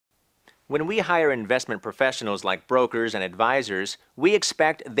When we hire investment professionals like brokers and advisors, we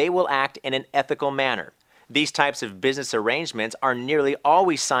expect they will act in an ethical manner. These types of business arrangements are nearly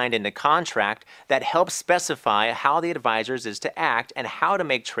always signed into contract that helps specify how the advisors is to act and how to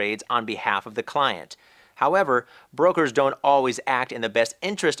make trades on behalf of the client. However, brokers don't always act in the best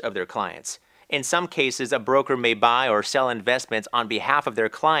interest of their clients. In some cases, a broker may buy or sell investments on behalf of their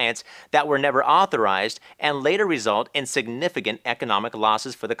clients that were never authorized and later result in significant economic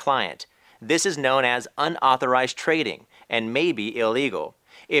losses for the client. This is known as unauthorized trading and may be illegal.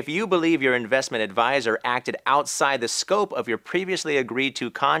 If you believe your investment advisor acted outside the scope of your previously agreed to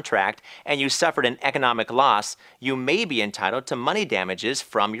contract and you suffered an economic loss, you may be entitled to money damages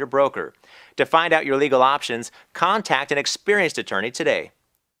from your broker. To find out your legal options, contact an experienced attorney today.